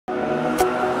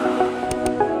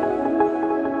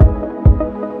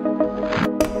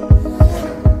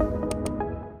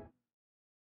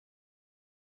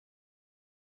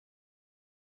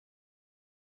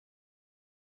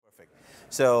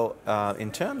So in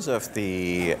terms of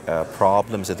the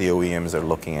problems that the OEMs are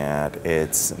looking at,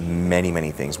 it's many,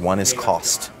 many things. One is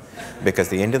cost, because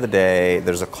at the end of the day,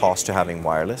 there's a cost to having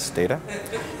wireless data.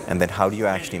 And then how do you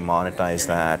actually monetize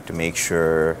that to make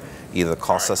sure either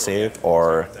costs are saved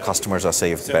or customers are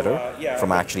saved better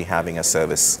from actually having a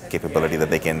service capability that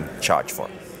they can charge for.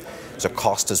 So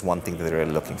cost is one thing that they're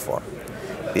really looking for.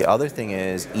 The other thing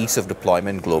is ease of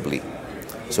deployment globally.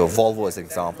 So Volvo, as an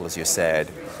example, as you said,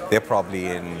 they're probably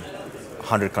in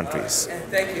 100 countries.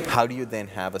 How do you then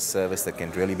have a service that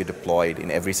can really be deployed in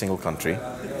every single country,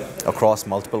 across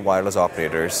multiple wireless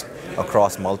operators,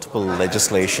 across multiple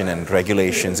legislation and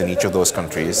regulations in each of those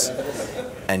countries,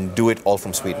 and do it all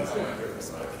from Sweden?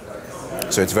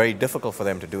 So it's very difficult for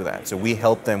them to do that. So we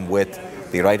help them with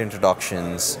the right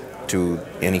introductions to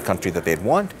any country that they'd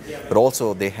want, but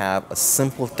also they have a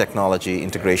simple technology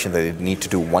integration that they need to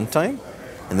do one time,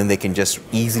 and then they can just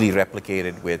easily replicate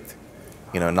it with,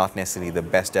 not necessarily the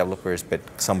best developers, but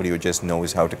somebody who just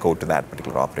knows how to code to that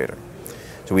particular operator.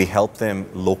 So we help them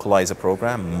localize a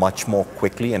program much more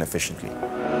quickly and efficiently.